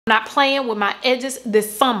I'm not playing with my edges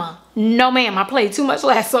this summer. No ma'am, I played too much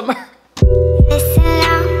last summer. Listen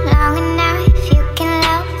long enough, you can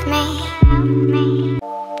love me.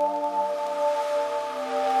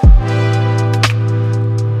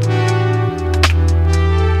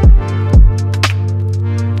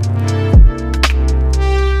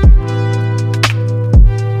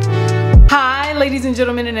 Hi, ladies and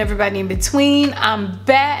gentlemen, and everybody in between. I'm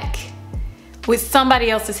back with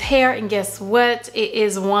somebody else's hair, and guess what? It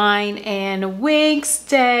is wine and wigs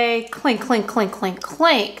day. Clink, clink, clink, clink,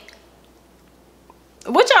 clink.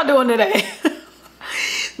 What y'all doing today?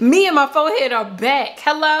 Me and my forehead are back.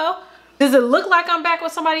 Hello? Does it look like I'm back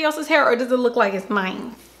with somebody else's hair, or does it look like it's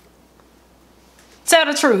mine? Tell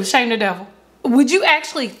the truth, shame the devil. Would you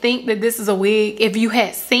actually think that this is a wig if you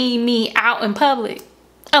had seen me out in public?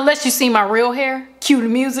 Unless you see my real hair. Cue the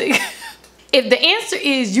music. If the answer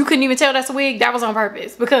is you couldn't even tell that's a wig, that was on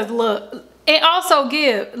purpose. Because look, it also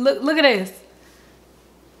look at this.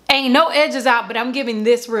 Ain't no edges out, but I'm giving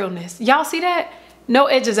this realness. Y'all see that? No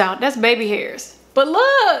edges out. That's baby hairs. But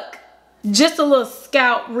look, just a little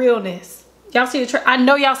scalp realness. Y'all see a track? I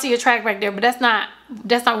know y'all see a track back there, but that's not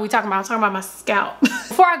what we talking about. I'm talking about my scalp.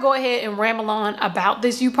 Before I go ahead and ramble on about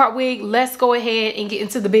this U-part wig, let's go ahead and get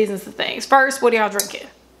into the business of things. First, what are y'all drinking?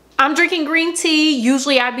 I'm drinking green tea.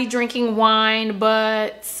 Usually I'd be drinking wine,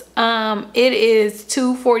 but it is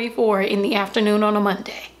 2:44 in the afternoon on a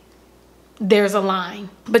Monday. There's a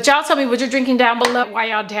line. But y'all tell me what you're drinking down below. While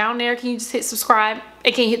y'all down there, can you just hit subscribe?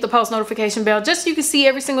 And can you hit the post notification bell just so you can see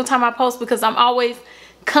every single time I post, because I'm always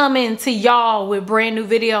coming to y'all with brand new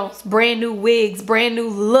videos, brand new wigs, brand new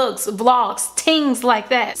looks, vlogs, things like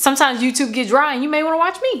that. Sometimes YouTube get dry and you may want to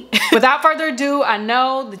watch me. Without further ado, I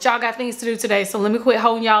know that y'all got things to do today, so let me quit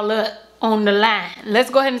holding y'all up on the line.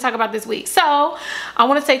 Let's go ahead and talk about this wig. So I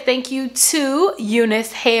want to say thank you to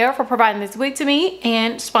UNice Hair for providing this wig to me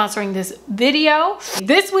and sponsoring this video.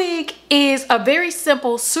 This wig is a very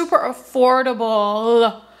simple, super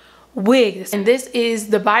affordable wig, and this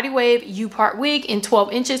is the Body Wave U-part wig in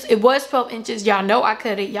 12 inches. It was 12 inches. Y'all know I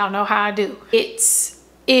cut it. Y'all know how I do. It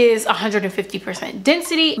is 150%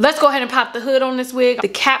 density. Let's go ahead and pop the hood on this wig. The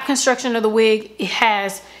cap construction of the wig, it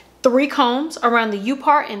has 3 combs around the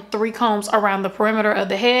U-part and 3 combs around the perimeter of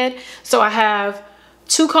the head. So I have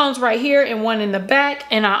 2 combs right here and 1 in the back,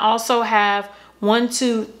 and I also have 1,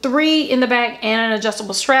 2, 3 in the back and an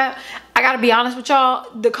adjustable strap. I gotta be honest with y'all,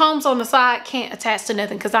 the combs on the side can't attach to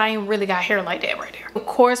nothing because I ain't really got hair like that right there. Of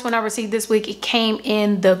course, when I received this wig, it came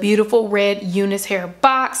in the beautiful red UNice Hair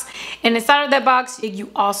box, and inside of that box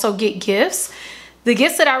you also get gifts. The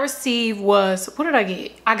gifts that I received was, what did I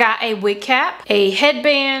get? I got a wig cap, a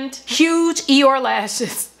headband, huge Eeyore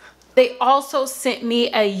lashes. They also sent me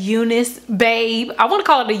a UNice Babe. I want to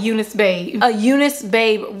call it a UNice Babe. A UNice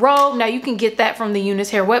Babe robe. Now you can get that from the UNice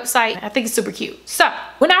Hair website. I think it's super cute. So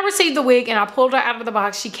when I received the wig and I pulled her out of the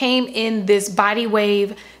box, she came in this body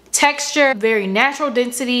wave texture, very natural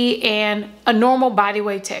density, and a normal body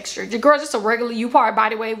wave texture. Your girl, just a regular U-part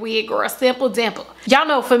body wave wig, or a simple dimple. Y'all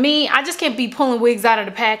know for me, I just can't be pulling wigs out of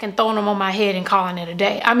the pack and throwing them on my head and calling it a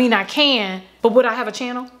day. I mean, I can, but would I have a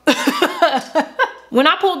channel? When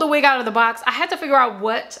I pulled the wig out of the box, I had to figure out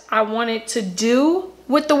what I wanted to do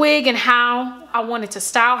with the wig and how I wanted to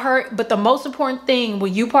style her. But the most important thing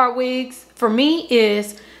with U-part wigs for me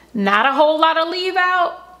is not a whole lot of leave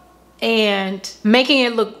out and making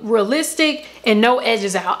it look realistic and no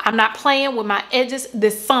edges out. I'm not playing with my edges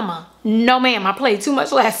this summer. No ma'am, I played too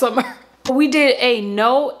much last summer. We did a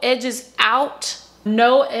no edges out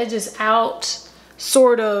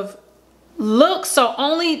sort of look. So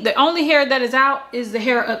the only hair that is out is the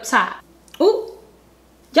hair up top. Ooh,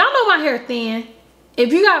 y'all know my hair thin.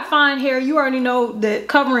 If you got fine hair, you already know that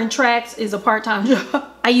covering tracks is a part-time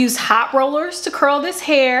job. I use hot rollers to curl this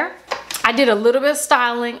hair. I did a little bit of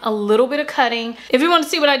styling, a little bit of cutting. If you want to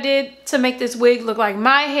see what I did to make this wig look like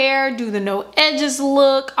my hair, do the no edges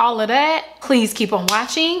look, all of that, please keep on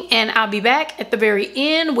watching, and I'll be back at the very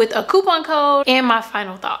end with a coupon code and my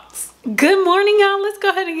final thoughts. Good morning, y'all. Let's go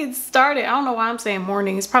ahead and get started. I don't know why I'm saying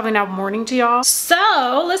morning. It's probably not morning to y'all.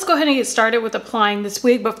 So let's go ahead and get started with applying this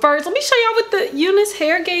wig. But first, let me show y'all what the UNice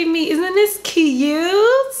Hair gave me. Isn't this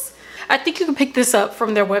cute? I think you can pick this up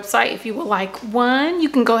from their website if you would like one. You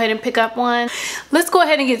can go ahead and pick up one. Let's go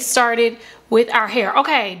ahead and get started with our hair.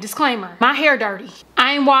 Okay, disclaimer, my hair dirty.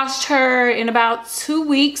 I ain't washed her in about 2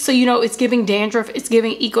 weeks, so you know it's giving dandruff, it's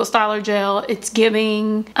giving Eco Styler gel, it's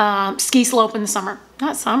giving ski slope in the summer.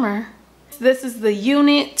 Not summer. This is the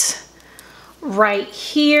unit right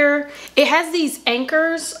here. It has these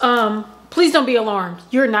anchors. Please don't be alarmed.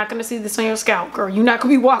 You're not gonna see this on your scalp, girl. You're not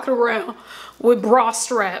gonna be walking around with bra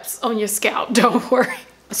straps on your scalp. Don't worry.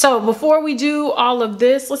 So before we do all of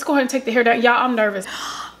this, let's go ahead and take the hair down. Y'all, I'm nervous.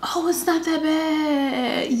 Oh, it's not that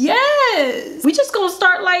bad. Yes. We just gonna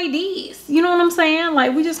start like this. You know what I'm saying?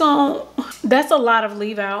 Like we just gonna, that's a lot of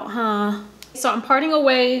leave out, huh? So I'm parting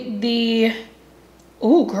away the,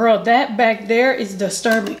 oh girl, that back there is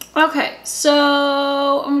disturbing. Okay,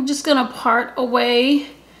 so I'm just gonna part away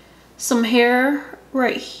some hair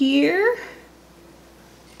right here.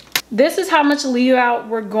 This is how much leave out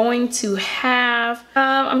we're going to have.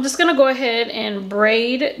 I'm just gonna go ahead and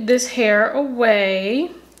braid this hair away.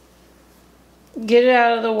 Get it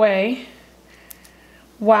out of the way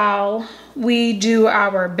while we do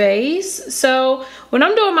our base. So when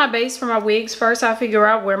I'm doing my base for my wigs, first I figure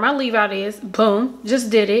out where my leave out is. Boom, just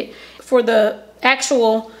did it. For the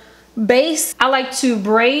actual base, I like to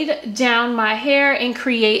braid down my hair and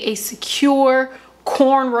create a secure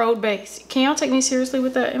cornrow base. Can y'all take me seriously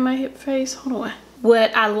with that in my hip face? Hold on.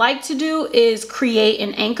 What I like to do is create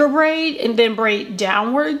an anchor braid and then braid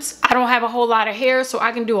downwards. I don't have a whole lot of hair, so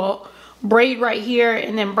I can do a braid right here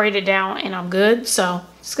and then braid it down and I'm good. So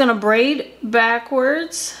just gonna braid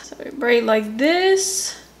backwards. So braid like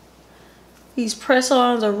this. These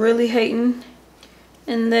press-ons are really hating.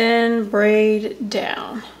 And then braid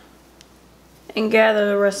down and gather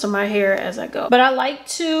the rest of my hair as I go. But I like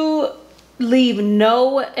to leave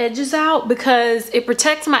no edges out because it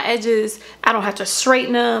protects my edges. I don't have to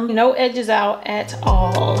straighten them. No edges out at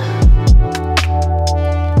all.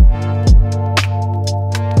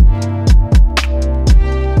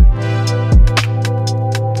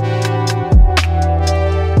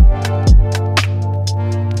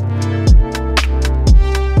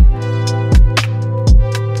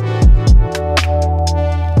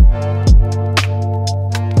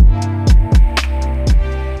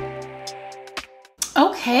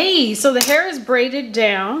 Okay, so the hair is braided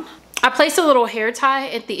down. I placed a little hair tie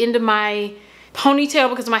at the end of my ponytail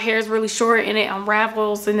because my hair is really short and it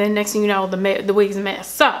unravels, and then next thing you know, the wig's a mess.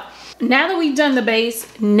 So now that we've done the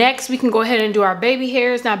base, next we can go ahead and do our baby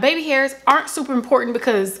hairs. Now baby hairs aren't super important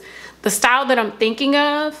because the style that I'm thinking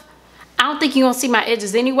of, I don't think you're gonna see my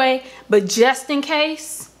edges anyway, but just in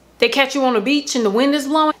case they catch you on the beach and the wind is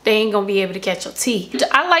blowing, they ain't gonna be able to catch your teeth.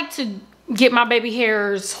 I like to get my baby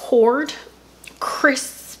hairs hoard,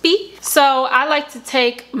 crispy. So I like to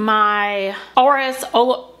take my RS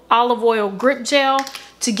olive oil grip gel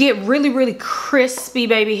to get really crispy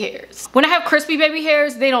baby hairs. When I have crispy baby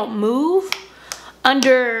hairs, they don't move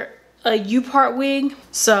under a U-part wig.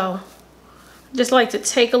 So I just like to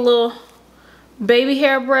take a little baby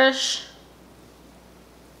hair brush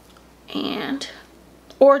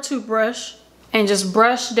or toothbrush and just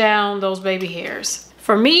brush down those baby hairs.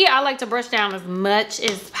 For me, I like to brush down as much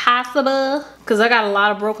as possible because I got a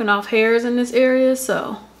lot of broken off hairs in this area.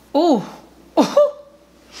 So, ooh,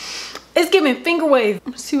 it's giving finger wave.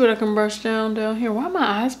 Let's see what I can brush down here. Why are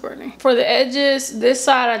my eyes burning? For the edges, this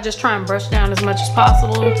side, I just try and brush down as much as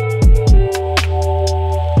possible.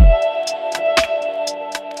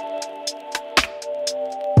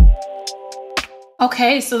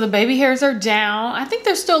 Okay, so the baby hairs are down. I think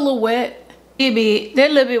they're still a little wet. They're a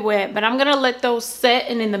little bit wet, but I'm gonna let those set,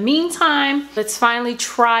 and in the meantime, let's finally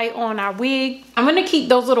try on our wig. I'm gonna keep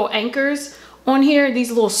those little anchors on here,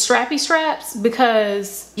 these little strappy straps,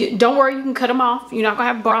 because don't worry, you can cut them off. You're not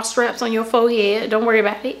gonna have bra straps on your forehead. Don't worry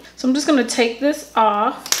about it. So I'm just gonna take this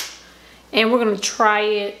off and we're gonna try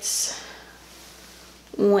it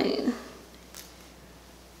on.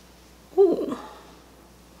 Ooh.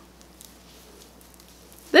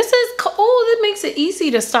 This is, oh, that makes it easy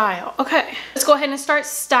to style. Okay, let's go ahead and start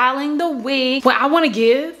styling the wig. What I want to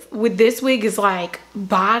give with this wig is like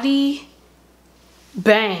body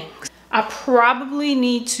bangs. I probably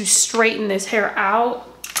need to straighten this hair out.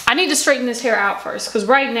 I need to straighten this hair out first because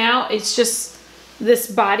right now it's just this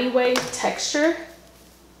body wave texture.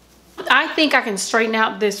 I think I can straighten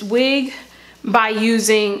out this wig by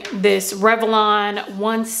using this Revlon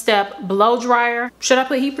one-step blow dryer. Should I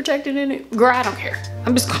put heat protectant in it? Girl, I don't care.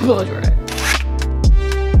 I'm just gonna blow dry it.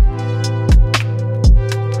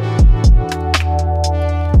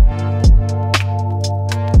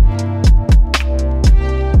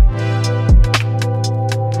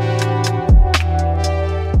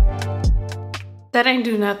 That ain't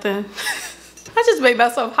do nothing. I just made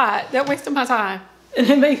myself hot. That wasted my time and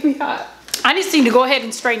it made me hot. I just need to go ahead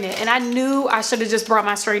and straighten it. And I knew I should have just brought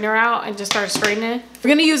my straightener out and just started straightening. We're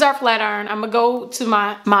gonna use our flat iron. I'm gonna go to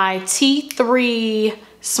my T3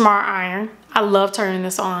 smart iron. I love turning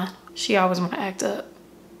this on. She always wanna act up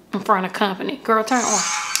in front of company. Girl, turn it on.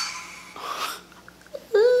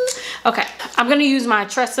 Okay, I'm gonna use my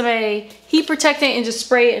Tresemme heat protectant and just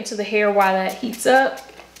spray it into the hair while that heats up.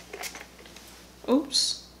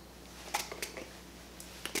 Oops.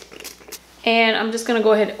 And I'm just gonna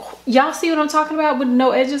go ahead. Y'all see what I'm talking about with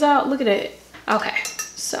no edges out? Look at it. Okay,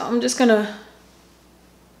 so I'm just gonna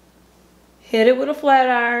hit it with a flat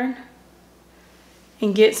iron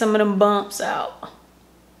and get some of them bumps out.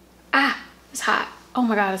 Ah, it's hot. Oh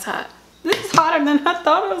my God, it's hot. This is hotter than I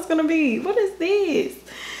thought it was gonna be. What is this,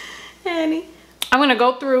 Annie? I'm gonna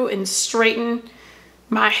go through and straighten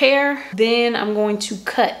my hair. Then I'm going to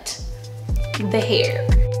cut the hair.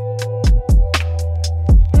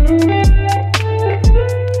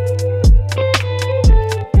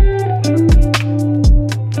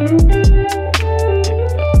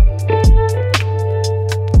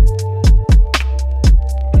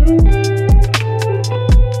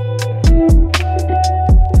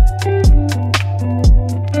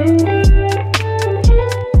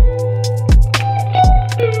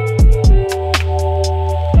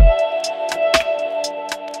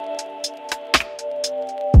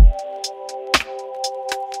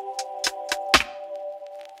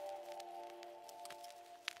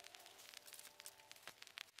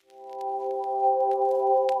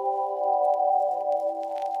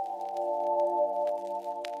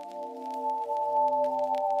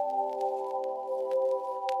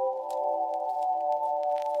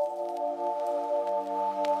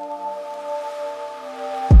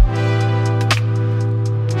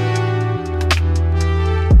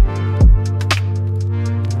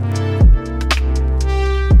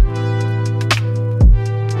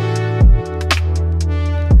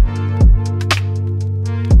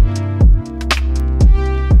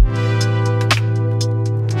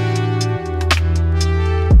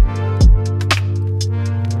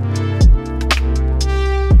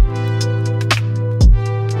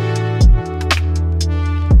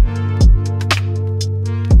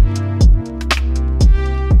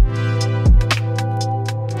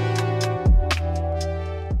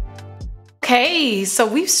 Okay, so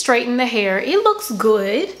we've straightened the hair. It looks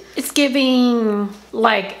good. It's giving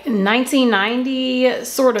like 1990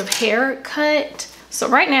 sort of haircut. So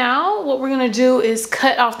right now, what we're gonna do is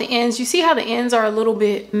cut off the ends. You see how the ends are a little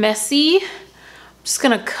bit messy? I'm just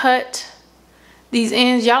gonna cut these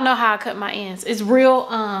ends. Y'all know how I cut my ends. It's real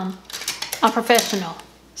unprofessional.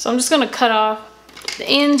 So I'm just gonna cut off the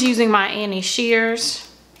ends using my Annie shears.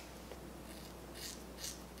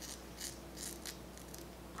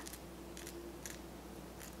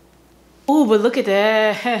 Oh, but look at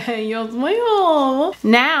that.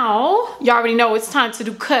 Now, y'all already know it's time to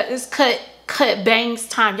do cut. It's cut bangs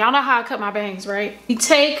time. Y'all know how I cut my bangs, right? You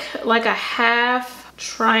take like a half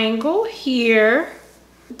triangle here.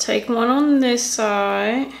 Take one on this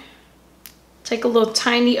side. Take a little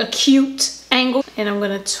tiny acute angle and I'm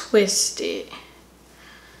gonna twist it.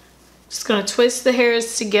 Just gonna twist the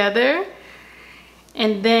hairs together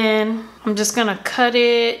and then I'm just gonna cut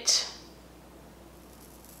it.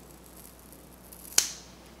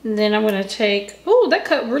 And then I'm gonna take, oh, that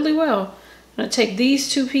cut really well. I'm gonna take these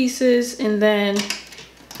two pieces and then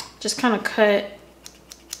just kind of cut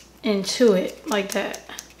into it like that.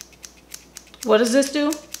 What does this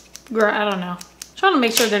do? Girl, I don't know. Trying to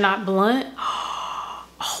make sure they're not blunt. Oh,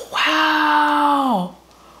 wow.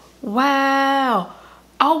 Wow.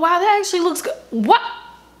 Oh, wow, that actually looks good. What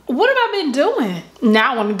have I been doing?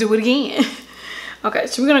 Now I want to do it again. Okay,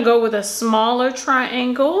 so we're gonna go with a smaller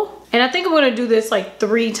triangle. And I think I'm gonna do this like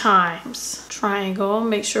 3 times. Triangle,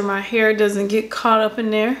 make sure my hair doesn't get caught up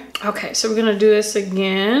in there. Okay, so we're gonna do this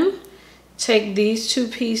again. Take these 2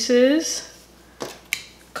 pieces,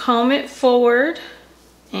 comb it forward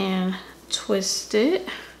and twist it.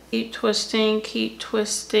 Keep twisting, keep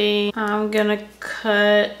twisting. I'm gonna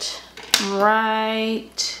cut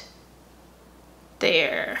right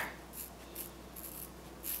there.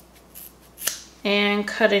 And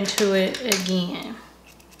cut into it again.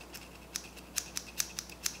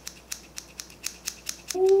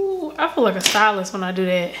 Ooh, I feel like a stylist when I do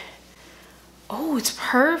that. Oh, it's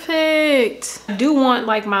perfect. I do want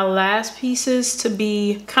like my last pieces to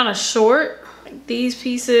be kind of short. Like these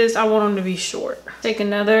pieces, I want them to be short. Take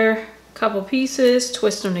another couple pieces,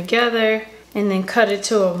 twist them together, and then cut it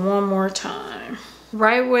to it one more time.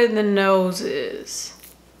 Right where the nose is.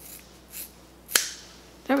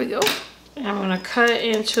 There we go. And I'm gonna cut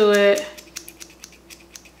into it.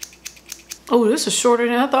 Oh, this is shorter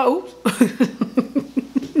than I thought. Oops.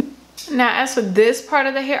 Now, as for this part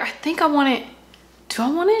of the hair, I think I want it, do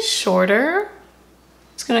I want it shorter?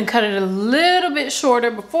 Just gonna cut it a little bit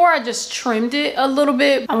shorter. Before I just trimmed it a little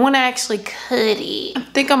bit, I wanna actually cut it. I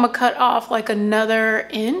think I'm gonna cut off like another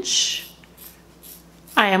inch.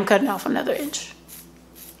 I am cutting off another inch.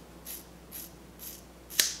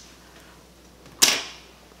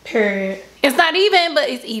 Period. It's not even, but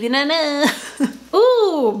it's even enough.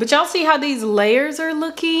 Ooh, but y'all see how these layers are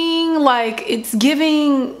looking? Like it's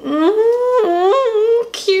giving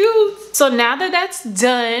cute. So now that that's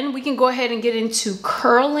done, we can go ahead and get into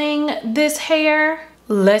curling this hair.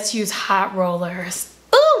 Let's use hot rollers.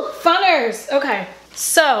 Ooh, funners. Okay.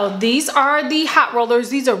 So these are the hot rollers.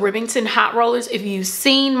 These are Remington hot rollers. If you've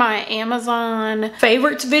seen my Amazon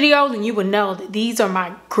favorites video, then you would know that these are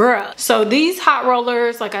my girl. So these hot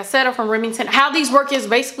rollers, like I said, are from Remington. How these work is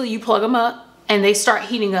basically you plug them up and they start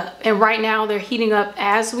heating up. And right now they're heating up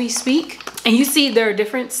as we speak. And you see there are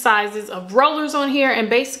different sizes of rollers on here. And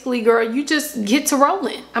basically, girl, you just get to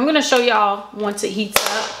rolling. I'm gonna show y'all once it heats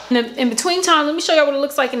up. In between time, let me show y'all what it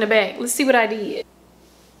looks like in the bag. Let's see what I did.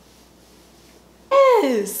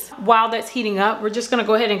 Yes. While that's heating up, we're just gonna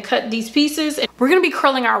go ahead and cut these pieces. And we're gonna be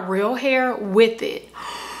curling our real hair with it.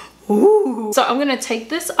 Ooh. So I'm gonna take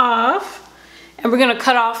this off and we're gonna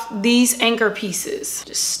cut off these anchor pieces.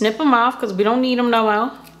 Just snip them off because we don't need them no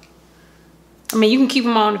more. I mean, you can keep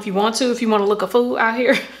them on if you want to look a fool out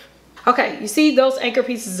here. Okay, you see those anchor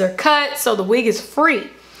pieces are cut, so the wig is free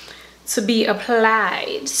to be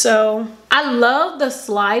applied. So I love the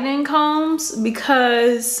slide-in combs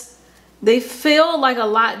because they feel like a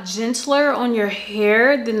lot gentler on your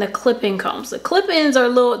hair than the clip-in combs. The clip-ins are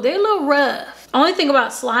they're a little rough. Only thing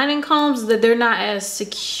about sliding combs is that they're not as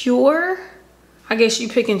secure. I guess you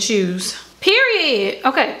pick and choose. Period.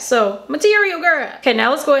 Okay, so material girl. Okay, now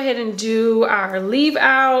let's go ahead and do our leave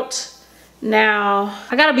out. Now,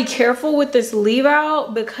 I gotta be careful with this leave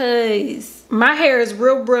out because my hair is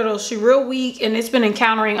real brittle, she's real weak, and it's been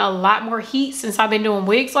encountering a lot more heat since I've been doing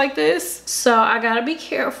wigs like this. So I gotta be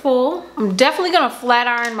careful. I'm definitely gonna flat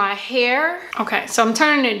iron my hair. Okay, so I'm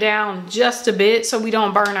turning it down just a bit so we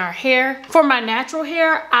don't burn our hair. For my natural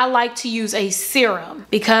hair, I like to use a serum.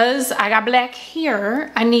 Because I got black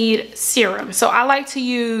hair, I need serum. So I like to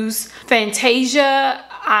use Fantasia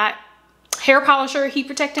hair polisher heat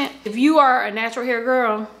protectant. If you are a natural hair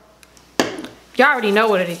girl, y'all already know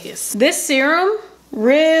what it is. This serum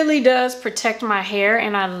really does protect my hair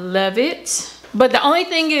and I love it. But the only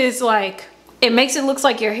thing is, like, it makes it look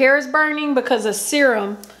like your hair is burning because the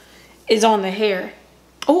serum is on the hair.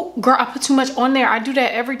 Oh, girl, I put too much on there. I do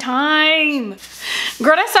that every time.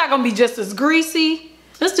 Girl, that's not gonna be just as greasy.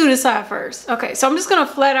 Let's do this side first. Okay, so I'm just gonna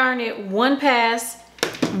flat iron it one pass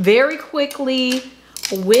very quickly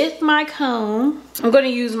with my comb. I'm gonna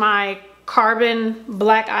use my carbon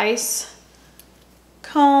black ice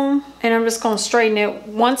comb and I'm just gonna straighten it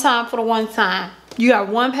one time for the one time. You got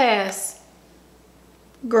one pass.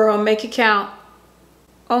 Girl, make it count.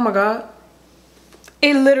 Oh my God.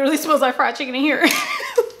 It literally smells like fried chicken in here.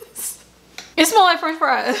 It smells like French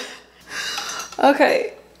fries.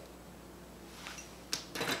 Okay.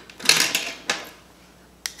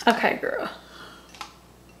 Okay, girl.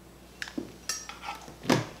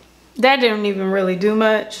 That didn't even really do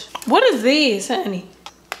much. What is this, honey?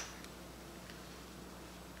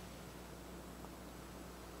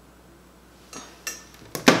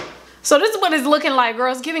 So this is what it's looking like,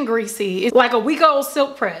 girl. It's giving greasy. It's like a week-old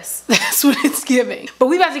silk press. That's what it's giving. But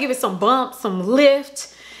we about to give it some bump, some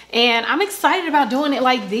lift. And I'm excited about doing it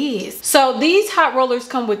like this. So these hot rollers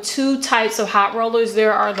come with two types of hot rollers.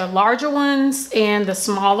 There are the larger ones and the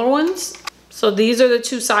smaller ones. So these are the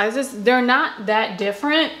two sizes. They're not that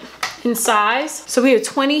different in size. So we have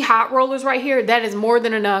 20 hot rollers right here. That is more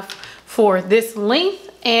than enough for this length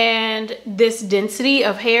and this density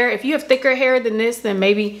of hair. If you have thicker hair than this, then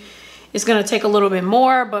maybe it's gonna take a little bit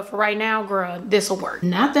more, but for right now, girl, this will work.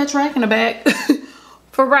 Not that track in the back.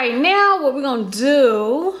 For right now, what we're gonna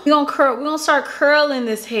do, we're gonna start curling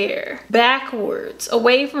this hair backwards,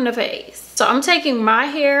 away from the face. So I'm taking my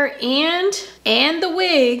hair and the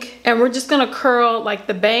wig, and we're just gonna curl like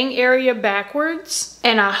the bang area backwards.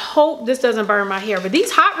 And I hope this doesn't burn my hair, but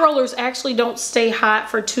these hot rollers actually don't stay hot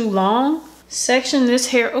for too long. Section this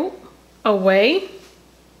hair away.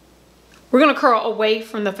 We're gonna curl away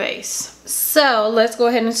from the face. So let's go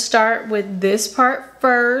ahead and start with this part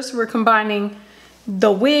first. We're combining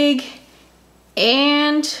the wig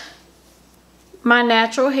and my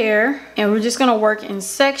natural hair, and we're just gonna work in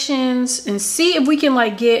sections and see if we can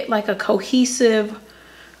like get like a cohesive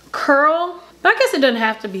curl. But I guess it doesn't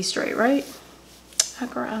have to be straight, right? I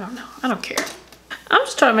don't know, I don't care. I'm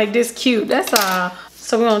just trying to make this cute, that's all.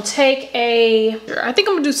 So we're gonna take I think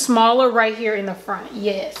I'm gonna do smaller right here in the front.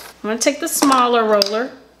 Yes, I'm gonna take the smaller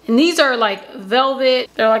roller, and these are like velvet.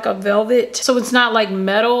 They're like a velvet, so it's not like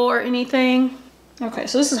metal or anything. Okay,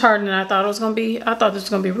 so this is harder than I thought it was gonna be. I thought this was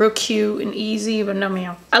gonna be real cute and easy, but no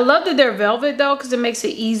ma'am. I love that they're velvet though, because it makes it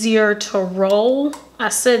easier to roll. I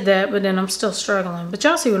said that, but then I'm still struggling. But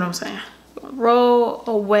y'all see what I'm saying. roll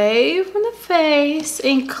away from the face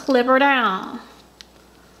and clip her down.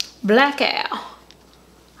 Black Al,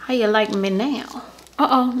 how you like me now?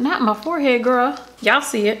 Uh-oh, not my forehead, girl. Y'all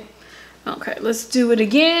see it. Okay, let's do it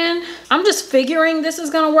again. I'm just figuring this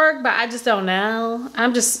is gonna work, but I just don't know. We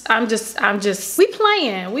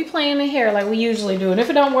playing the hair like we usually do. And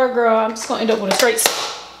if it don't work, girl, I'm just gonna end up with a straight.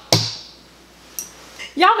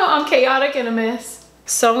 Y'all know I'm chaotic and a mess.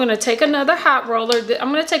 So I'm gonna take another hot roller.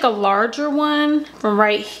 I'm gonna take a larger one from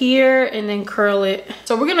right here and then curl it.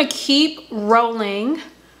 So we're gonna keep rolling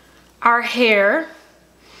our hair,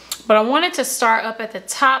 but I wanted to start up at the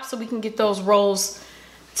top so we can get those rolls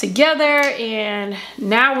together. And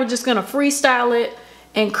now we're just gonna freestyle it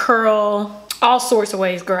and curl all sorts of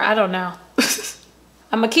ways, girl. I don't know.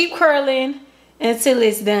 I'm gonna keep curling until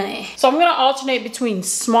it's done. So I'm gonna alternate between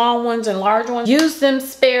small ones and large ones. Use them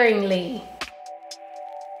sparingly.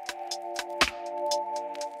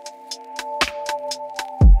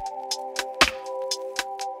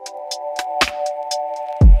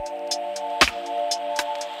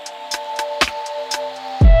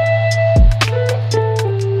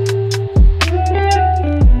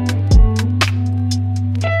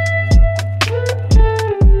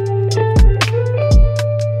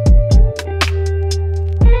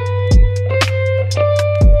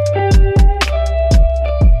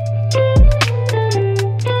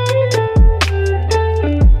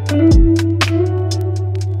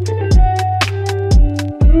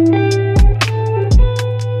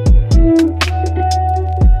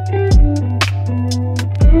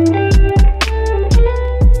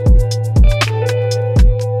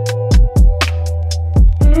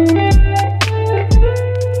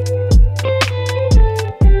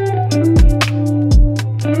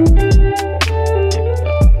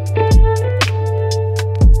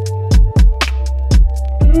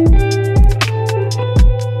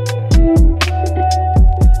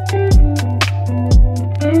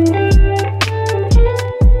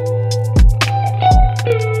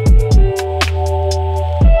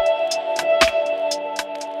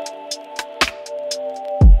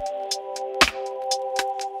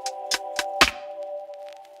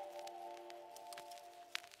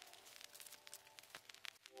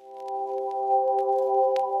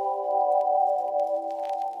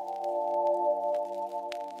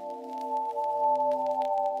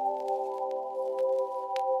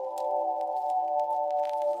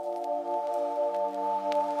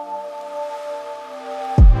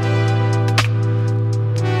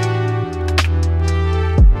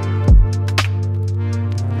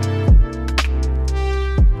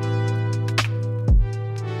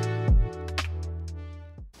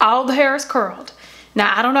 All the hair is curled.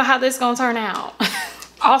 Now, I don't know how this is gonna turn out.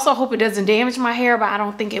 Also, hope it doesn't damage my hair, but I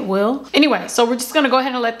don't think it will. Anyway, so we're just gonna go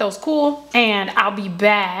ahead and let those cool, and I'll be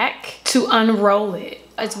back to unroll it.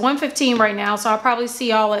 It's 1:15 right now, so I'll probably see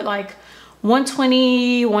y'all at like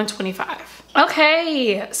 1:20, 1:25.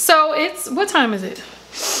 Okay, so what time is it?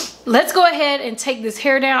 Let's go ahead and take this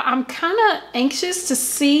hair down. I'm kind of anxious to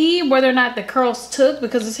see whether or not the curls took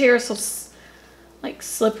because this hair is so like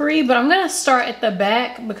slippery, but I'm gonna start at the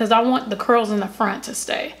back because I want the curls in the front to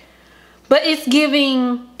stay. But it's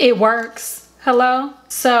giving, it works. Hello?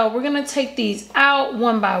 So we're gonna take these out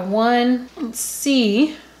one by one and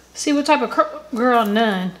see what type of curl. Girl,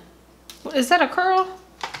 none. Is that a curl?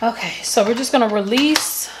 Okay, so we're just gonna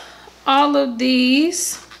release all of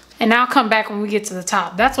these and I'll come back when we get to the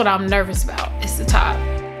top. That's what I'm nervous about, it's the top.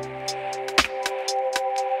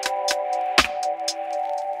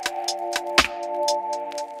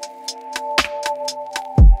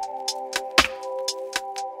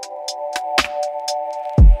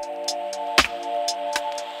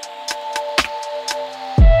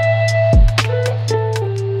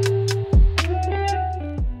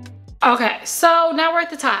 Okay, so now we're at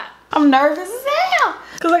the top. I'm nervous as hell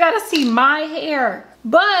because I gotta see my hair.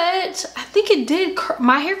 But I think it did,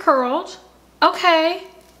 my hair curled. Okay,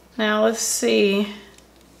 now let's see.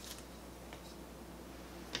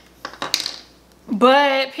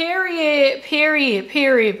 But period.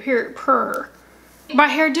 My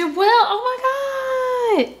hair did well,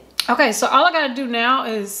 oh my God. Okay, so all I gotta do now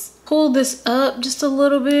is pull this up just a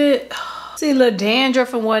little bit. See a little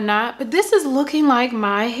dandruff and whatnot, but this is looking like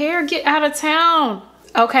my hair. Get out of town.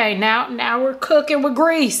 Okay, now we're cooking with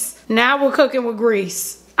grease. Now we're cooking with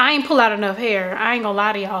grease. I ain't pull out enough hair. I ain't gonna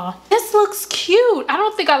lie to y'all. This looks cute. I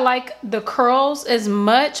don't think I like the curls as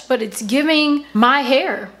much, but it's giving my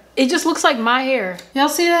hair. It just looks like my hair. Y'all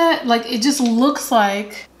see that? Like, it just looks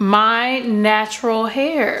like my natural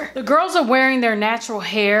hair. The girls are wearing their natural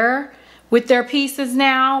hair, with their pieces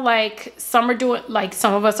now. Like some are doing, like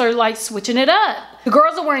some of us are like switching it up. The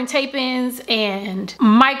girls are wearing tape-ins and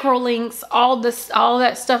micro links, all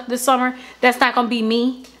that stuff this summer. That's not gonna be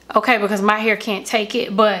me, okay, because my hair can't take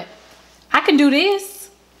it, but I can do this.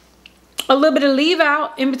 A little bit of leave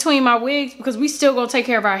out in between my wigs because we still gonna take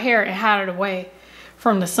care of our hair and hide it away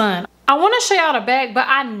from the sun. I want to show y'all the back, but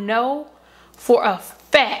I know for a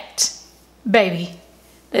fact, baby,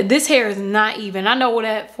 that this hair is not even. I know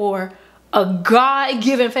that for a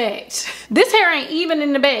God-given fact. This hair ain't even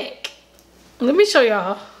in the back. Let me show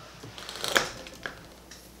y'all.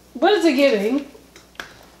 What is it giving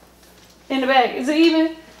in the back? Is it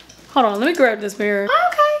even? Hold on, let me grab this mirror.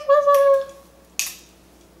 Okay,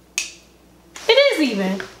 it is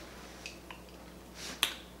even.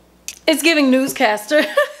 It's giving newscaster.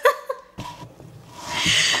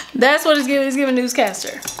 That's what it's giving. It's giving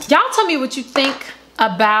newscaster. Y'all tell me what you think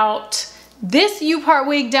about this U-part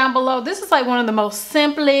wig down below. This is like one of the most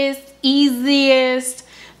simplest, easiest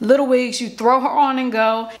little wigs. You throw her on and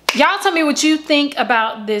go. Y'all tell me what you think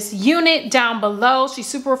about this unit down below. She's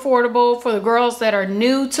super affordable for the girls that are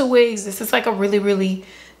new to wigs. This is like a really, really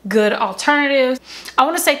good alternative. I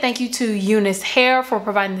want to say thank you to UNice Hair for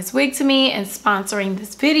providing this wig to me and sponsoring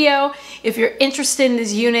this video. If you're interested in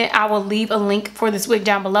this unit, I will leave a link for this wig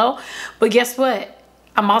down below. But guess what?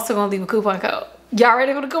 I'm also going to leave a coupon code. Y'all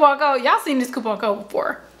ready for the coupon code? Y'all seen this coupon code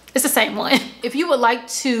before. It's the same one. If you would like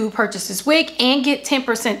to purchase this wig and get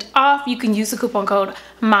 10% off, you can use the coupon code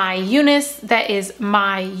MyUnice. That is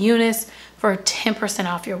MyUnice for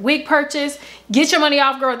 10% off your wig purchase. Get your money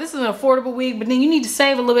off, girl. This is an affordable wig, but then you need to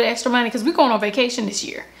save a little bit extra money because we're going on vacation this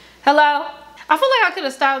year. Hello? I feel like I could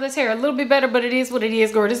have styled this hair a little bit better, but it is what it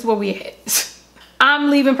is, girl. This is what we had. I'm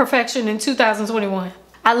leaving perfection in 2021.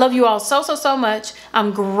 I love you all so, so, so much.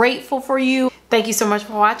 I'm grateful for you. Thank you so much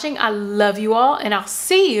for watching. I love you all, and I'll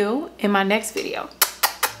see you in my next video.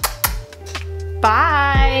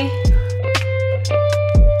 Bye.